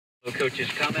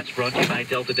Coach's comments brought to you by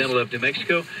Delta Dental of New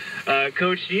Mexico.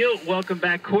 Coach Neal, welcome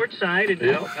back courtside. And,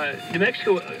 New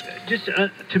Mexico, just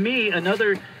to me,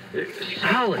 another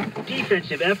solid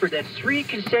defensive effort. That's 3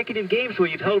 consecutive games where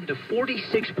you've held them to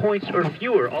 46 points or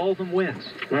fewer, all of them wins.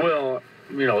 Well,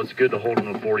 you know, it's good to hold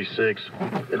them to 46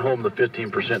 and hold them to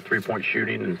 15% three-point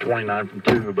shooting and 29 from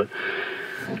 2, but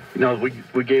you know,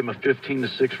 we gave them a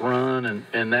 15-6 run,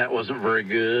 and that wasn't very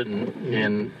good.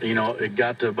 And you know, it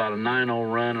got to about a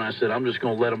 9-0 run, and I said, I'm just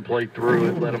going to let them play through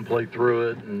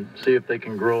it, and see if they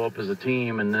can grow up as a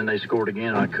team. And then they scored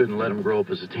again, and I couldn't let them grow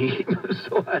up as a team,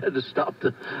 so I had to stop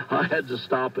it.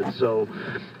 So,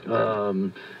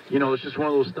 you know, it's just one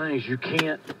of those things you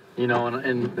can't. You know,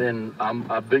 and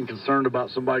I've been concerned about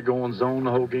somebody going zone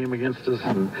the whole game against us,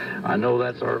 and I know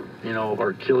that's our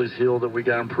Achilles heel that we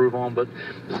got to improve on. But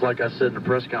it's like I said in the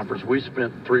press conference, we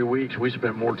spent 3 weeks, we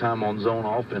spent more time on zone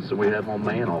offense than we have on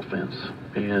man offense,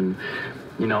 and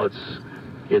you know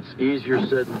it's easier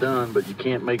said than done, but you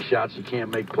can't make shots, you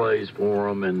can't make plays for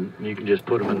them, and you can just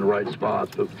put them in the right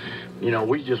spots. But you know,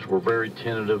 we just were very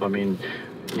tentative. I mean,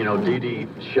 you know, Dede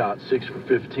shot 6 for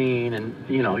 15, and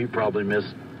you know, he probably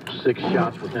missed 6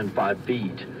 shots within 5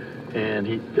 feet, and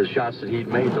the shots that he'd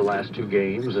made the last 2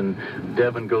 games, and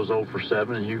Devin goes 0 for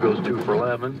 7, and Hugh goes 2 for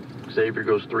 11, Xavier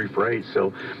goes 3 for 8.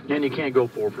 So, and you can't go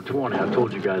 4 for 20. I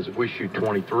told you guys, if we shoot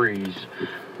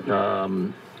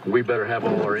 23s, we better have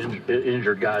all our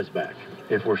injured guys back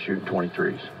if we're shooting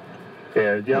 23s.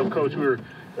 Yeah, Coach, we were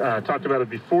talked about it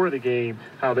before the game,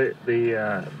 how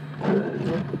the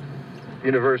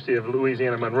University of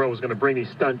Louisiana Monroe was going to bring these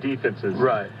stunt defenses.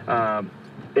 Right.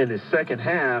 In the second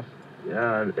half,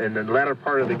 in the latter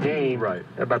part of the game, right,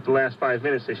 about the last 5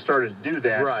 minutes, they started to do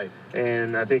that. Right.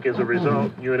 And I think as a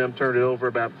result, UNM turned it over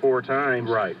about 4 times.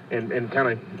 Right. And kind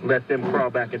of let them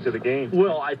crawl back into the game.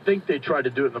 Well, I think they tried to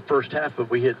do it in the first half,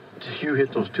 but Hugh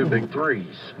hit those 2 big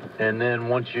threes. And then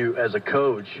once you, as a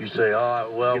coach, you say,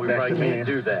 oh, well, we probably can't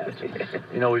do that.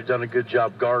 You know, we've done a good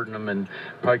job guarding them and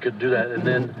probably could do that. And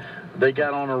then they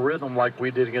got on a rhythm like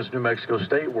we did against New Mexico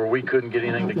State, where we couldn't get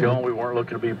anything to go, and we weren't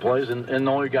looking to beat plays. And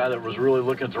the only guy that was really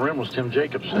looking at the rim was Tim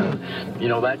Jacobson. You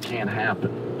know, that can't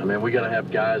happen. I mean, we got to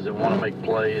have guys that want to make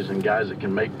plays and guys that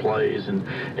can make plays.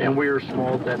 And we were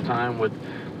small at that time with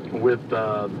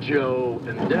Joe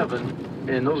and Devin,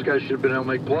 and those guys should have been able to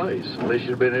make plays. They should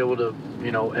have been able to,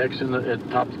 you know, X at the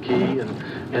top of the key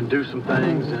and do some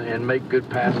things and make good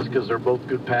passes, because they're both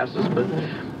good passes. But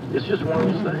it's just one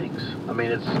of those things. I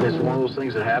mean, it's one of those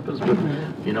things that happens. But,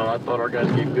 you know, I thought our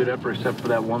guys gave good effort except for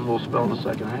that one little spell in the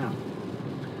second half.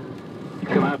 You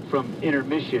come out from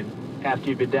intermission after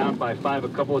you've been down by 5 a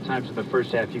couple of times in the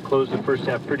first half. You closed the first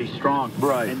half pretty strong.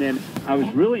 Right. And then I was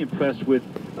really impressed with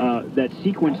that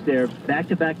sequence there,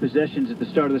 back-to-back possessions at the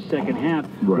start of the second half,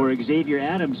 right, where Xavier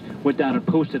Adams went down and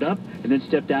posted up and then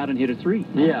stepped out and hit a 3.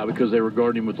 Yeah, because they were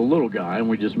guarding him with the little guy, and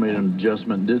we just made an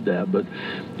adjustment and did that. But,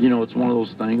 you know, it's one of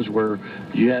those things where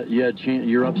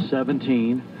you're up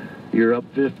 17, you're up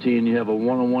 15, you have a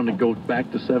one-on-one to go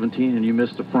back to 17, and you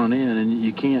miss the front end, and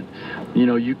you can't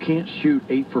shoot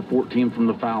 8 for 14 from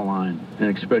the foul line and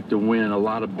expect to win a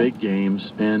lot of big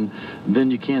games, and then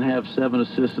you can't have 7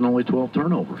 assists and only 12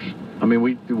 turnovers. I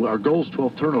mean, our goal is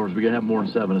 12 turnovers. We got to have more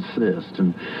than 7 assists,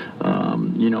 and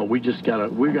you know, we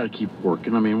gotta keep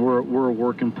working. I mean, we're a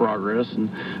work in progress, and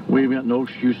we've got no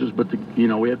excuses. But you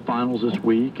know, we had finals this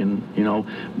week, and you know,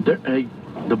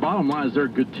 the bottom line is they're a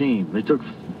good team. They took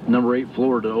number 8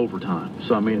 Florida to overtime.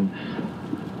 So I mean,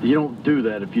 you don't do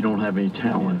that if you don't have any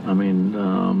talent. I mean,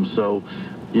 so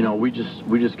you know, we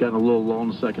just got a little low in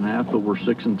the second half, but we're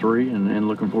 6-3 and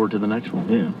looking forward to the next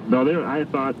one. Yeah. No, I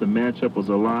thought the matchup was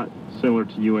a lot similar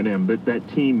to UNM, but that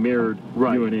team mirrored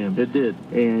UNM. It did.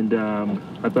 And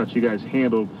I thought you guys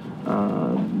handled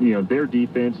you know, their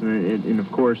defense, and of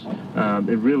course,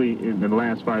 it really, in the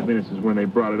last 5 minutes is when they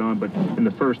brought it on. But in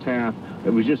the first half,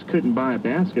 we just couldn't buy a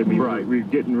basket. I mean, we were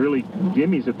getting really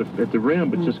gimmies at the rim,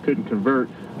 but just couldn't convert.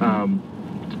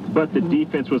 But the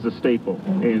defense was a staple,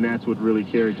 and that's what really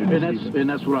carried you. And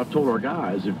that's what I've told our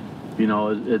guys. If you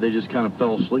know, they just kind of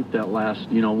fell asleep that last,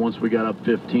 you know, once we got up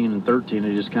 15 and 13,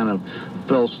 they just kind of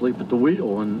fell asleep at the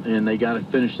wheel, and they got to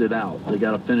finish it out. They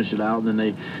got to finish it out, and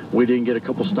then we didn't get a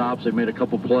couple stops. They made a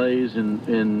couple plays,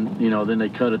 and you know, then they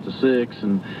cut it to 6,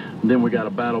 and then we got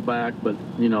to battle back. But,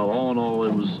 you know, all in all,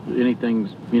 it was anytime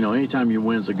you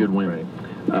win, it's a good win. Right.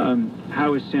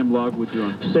 How is Sam Logwood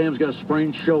doing? Sam's got a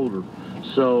sprained shoulder.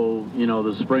 So, you know,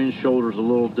 the sprained shoulder's a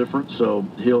little different, so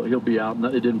he'll be out.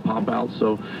 It didn't pop out,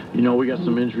 so, you know, we got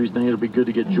some injuries thing. It'll be good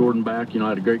to get Jordan back. You know, I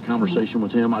had a great conversation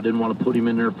with him. I didn't want to put him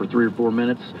in there for 3 or 4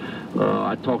 minutes.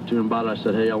 I talked to him about it. I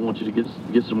said, hey, I want you to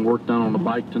get some work done on the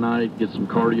bike tonight, get some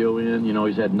cardio in. You know,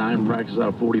 he's had 9 practices out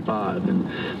of 45,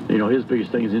 and, you know, his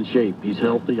biggest thing is in shape. He's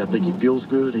healthy. I think he feels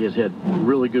good. He has had a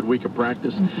really good week of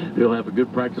practice. He'll have a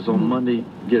good practice on Monday,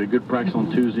 get a good practice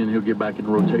on Tuesday, and he'll get back in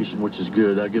rotation, which is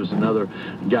good. That gives another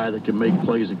guy that can make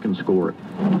plays and can score it.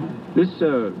 This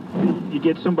you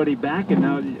get somebody back, and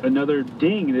now another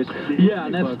ding. Yeah,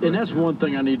 and that's one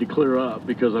thing I need to clear up,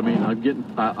 because I mean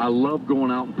I love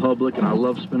going out in public and I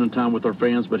love spending time with our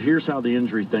fans, but here's how the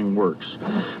injury thing works.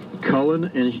 Cullen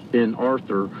and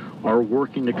Arthur are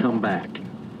working to come back.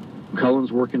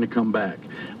 Cullen's working to come back.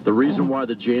 The reason why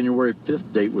the January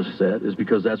 5th date was set is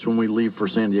because that's when we leave for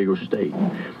San Diego State.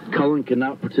 Cullen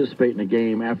cannot participate in a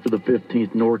game after the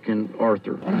 15th, nor can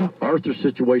Arthur. Arthur's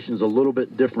situation is a little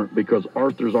bit different because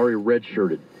Arthur's already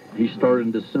redshirted. He started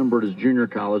in December at his junior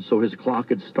college, so his clock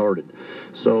had started.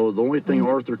 So the only thing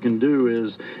Arthur can do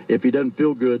is, if he doesn't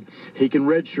feel good, he can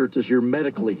redshirt this year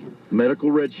medically. Medical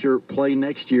redshirt, play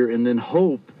next year, and then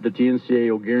hope that the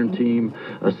NCAA will guarantee him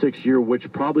a 6-year, which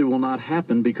probably will not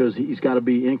happen because he's got to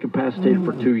be incapacitated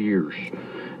for 2 years.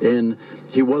 And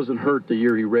he wasn't hurt the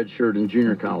year he redshirted in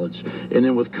junior college. And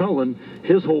then with Cullen,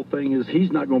 his whole thing is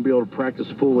he's not going to be able to practice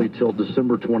fully till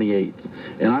December 28th.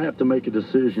 And I have to make a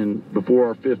decision before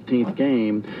our 15th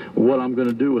game what I'm going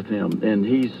to do with him. And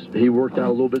he worked out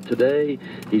a little bit today.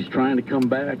 He's trying to come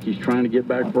back. He's trying to get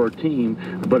back for our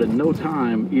team. But in no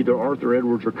time, either Arthur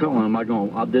Edwards or Cullen, am I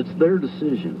going, it's their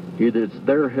decision. It's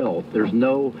their health. There's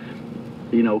no...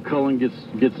 You know, Cullen gets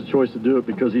the choice to do it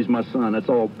because he's my son. That's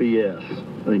all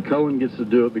BS. I mean, Cullen gets to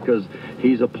do it because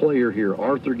he's a player here.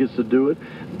 Arthur gets to do it,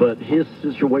 but his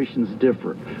situation's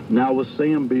different. Now with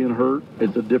Sam being hurt,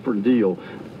 it's a different deal.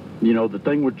 You know, the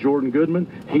thing with Jordan Goodman,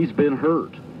 he's been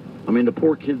hurt. I mean, the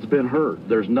poor kid's been hurt.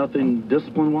 There's nothing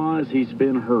discipline-wise. He's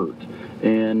been hurt,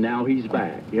 and now he's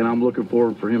back, and I'm looking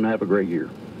forward for him to have a great year.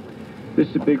 This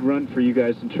is a big run for you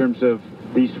guys in terms of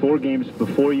these 4 games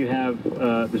before you have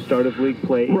the start of league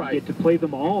play. Right. You get to play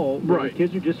them all. Right. The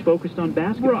kids are just focused on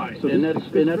basketball. Right. So And that's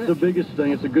the biggest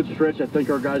thing. It's a good stretch. I think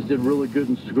our guys did really good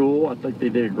in school. I think they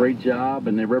did a great job,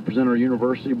 and they represent our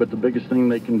university. But the biggest thing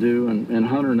they can do, and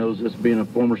Hunter knows this, being a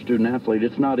former student athlete,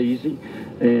 it's not easy.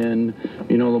 And,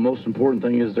 you know, the most important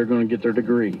thing is they're going to get their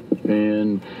degree.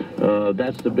 And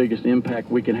that's the biggest impact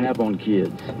we can have on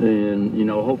kids. And, you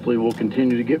know, hopefully we'll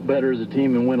continue to get better as a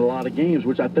team and win a lot of games,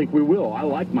 which I think we will. I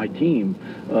like my team.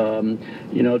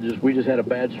 You know, we just had a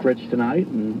bad stretch tonight,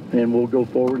 and we'll go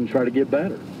forward and try to get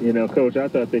better. You know, Coach, I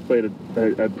thought they played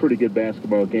a pretty good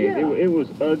basketball game. Yeah. It was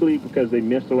ugly because they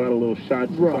missed a lot of little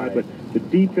shots. Right. But the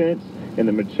defense and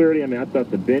the maturity, I mean, I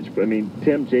thought the bench,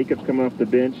 Tim Jacobs coming off the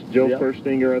bench, Joe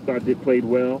Furstinger, I thought played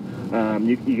well.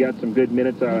 You got some good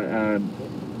minutes.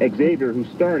 Xavier, who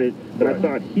started, but I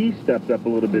thought he stepped up a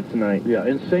little bit tonight. Yeah,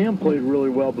 and Sam played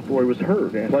really well before he was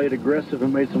hurt. Yeah. Played aggressive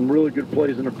and made some really good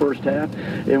plays in the first half.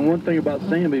 And one thing about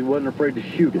Sam, he wasn't afraid to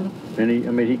shoot it.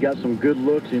 And he got some good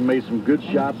looks. He made some good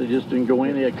shots. They just didn't go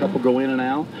in. He had a couple go in and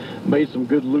out. Made some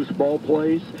good loose ball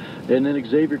plays. And then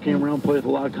Xavier came around and played with a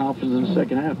lot of confidence in the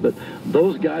second half. But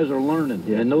those guys are learning.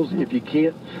 Yeah. And those, if you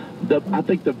can't, I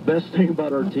think the best thing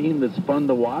about our team that's fun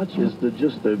to watch is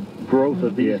just the growth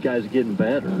of these guys getting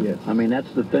better. Yes. I mean,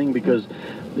 that's the thing, because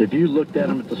if you looked at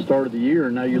them at the start of the year,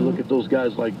 and now you look at those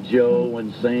guys like Joe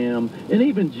and Sam and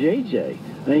even JJ.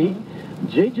 I mean,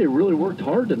 JJ really worked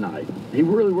hard tonight. He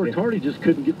really worked hard. He just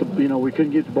couldn't get we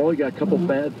couldn't get the ball. He got a couple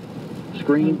bad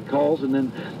screen calls, and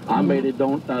then I made a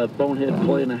bonehead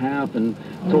play and a half and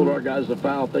told our guys to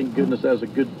foul. Thank goodness that was a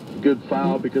good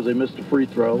foul because they missed a free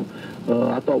throw.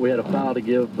 I thought we had a foul to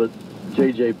give, but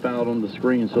JJ fouled on the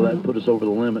screen, so that put us over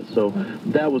the limit. So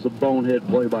that was a bonehead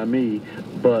play by me.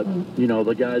 But, you know,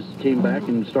 the guys came back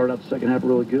and started out the second half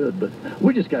really good. But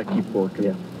we just got to keep working.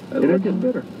 Yeah. It'll get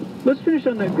better. Let's finish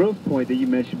on that growth point that you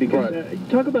mentioned, because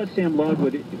talk about Sam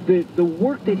Logwood, the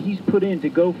work that he's put in to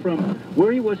go from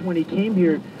where he was when he came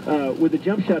here with a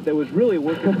jump shot that was really a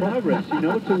work in progress, you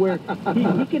know, to where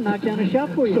he can knock down a shot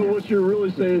for you. So what you're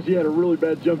really saying is he had a really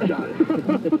bad jump shot.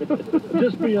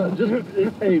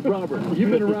 Hey, Robert,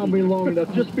 you've been around me long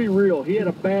enough. Just be real. He had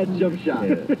a bad jump shot.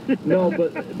 No,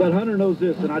 but Hunter knows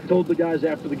this, and I told the guys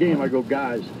after the game, I go,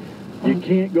 guys, you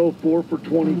can't go 4 for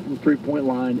 20 from three-point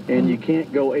line, and you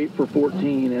can't go 8 for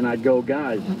 14. And I go,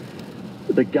 guys,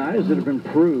 the guys that have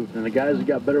improved and the guys that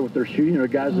got better with their shooting are the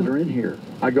guys that are in here.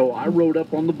 I go, I wrote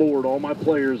up on the board all my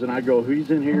players, and I go, he's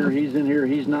in here,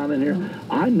 he's not in here.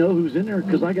 I know who's in there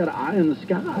because I got an eye in the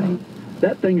sky.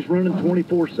 that thing's running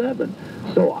 24/7.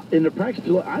 So in the practice,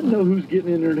 I know who's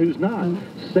getting in there and who's not.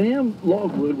 Sam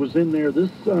Logwood was in there this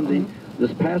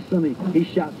past Sunday. He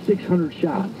shot 600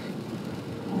 shots.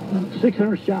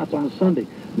 600 shots on a Sunday.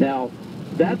 Now,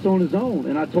 that's on his own.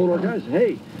 And I told our guys,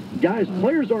 hey, guys,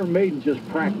 players aren't made in just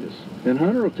practice. And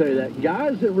Hunter will tell you that.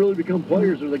 Guys that really become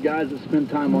players are the guys that spend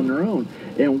time on their own.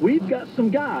 And we've got some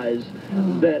guys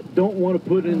that don't want to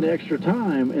put in the extra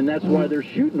time, and that's why they're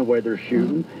shooting the way they're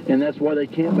shooting, and that's why they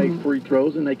can't make free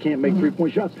throws and they can't make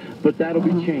three-point shots. But that'll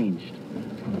be changed.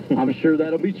 I'm sure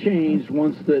that'll be changed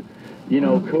once that, you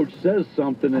know, Coach says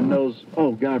something and knows,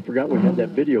 oh, God, I forgot we had that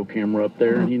video camera up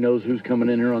there, and he knows who's coming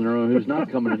in here on their own, who's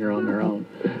not coming in here on their own.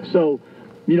 So,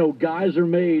 you know, guys are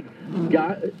made,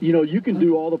 you know, you can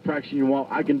do all the practicing you want.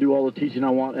 I can do all the teaching I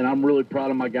want, and I'm really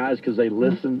proud of my guys because they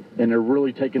listen and they're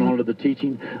really taking on to the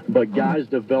teaching. But guys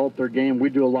develop their game. We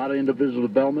do a lot of individual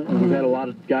development, and we've had a lot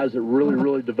of guys that really,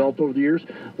 really developed over the years.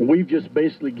 We've just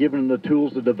basically given them the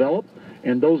tools to develop,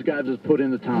 and those guys have put in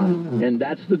the time. And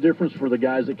that's the difference for the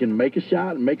guys that can make a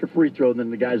shot and make a free throw than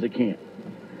the guys that can't.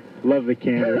 Love the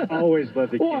candor. Always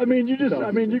love the candor. Well, I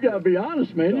mean, you got to be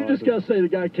honest, man. You just got to say the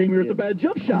guy came here with a bad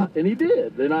jump shot, and he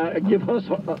did. And I give Huss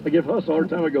a hard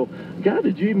time. I go, God,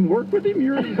 did you even work with him?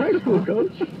 You're in high school,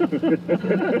 coach.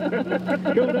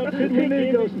 Coming up,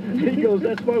 he goes,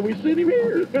 that's why we sent him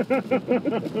here.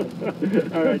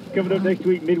 All right, coming up next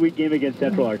week, midweek game against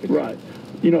Central Arkansas. Right.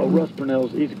 You know, Russ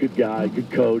Purnell's, he's a good guy,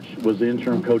 good coach, was the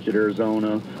interim coach at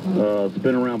Arizona, has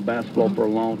been around basketball for a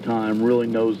long time, really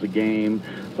knows the game.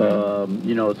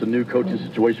 You know, it's a new coaching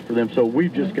situation for them. So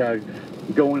we've just got to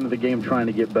go into the game trying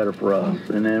to get better for us.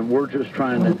 And then we're just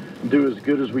trying to do as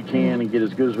good as we can and get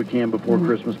as good as we can before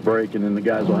Christmas break. And then the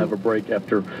guys will have a break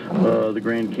after the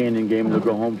Grand Canyon game. They'll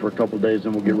go home for a couple of days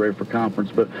and we'll get ready for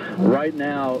conference. But right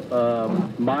now,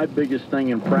 my biggest thing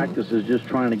in practice is just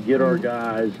trying to get our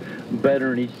guys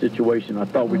better in each situation. I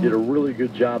thought we did a really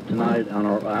good job tonight on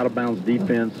our out-of-bounds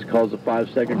defense, caused a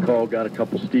 5-second call, got a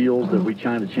couple steals that we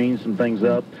trying to change some things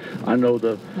up. I know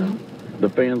the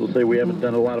fans will say we haven't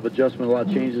done a lot of adjustment, a lot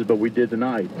of changes, but we did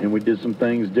tonight, and we did some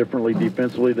things differently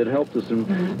defensively that helped us.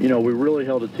 And, you know, we really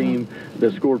held a team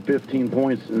that scored 15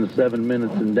 points in 7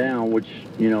 minutes and down, which,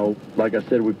 you know, like I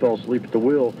said, we fell asleep at the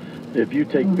wheel. If you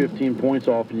take 15 points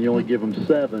off and you only give them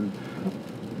 7,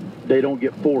 they don't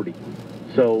get 40.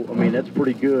 So, I mean, that's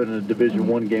pretty good in a Division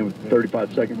I game with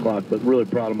 35-second clock, but really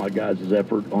proud of my guys'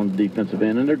 effort on the defensive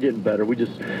end, and they're getting better. We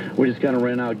just kind of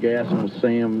ran out of gas with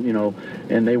Sam, you know,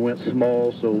 and they went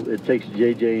small, so it takes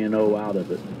JJ and O out of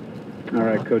it. All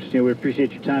right, Coach Neal, we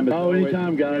appreciate your time.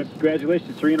 Anytime, guys.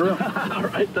 Congratulations, 3 in a row. All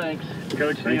right, thanks.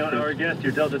 Coach Neal, our guest,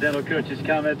 your Delta Dental coach. His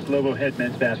comments, Lobo head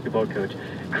men's basketball coach,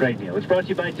 Craig Neal. It's brought to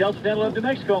you by Delta Dental of New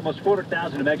Mexico. Almost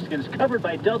 400,000 New Mexicans covered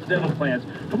by Delta Dental plans.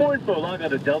 For more info, log on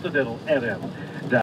to Delta Dental NM.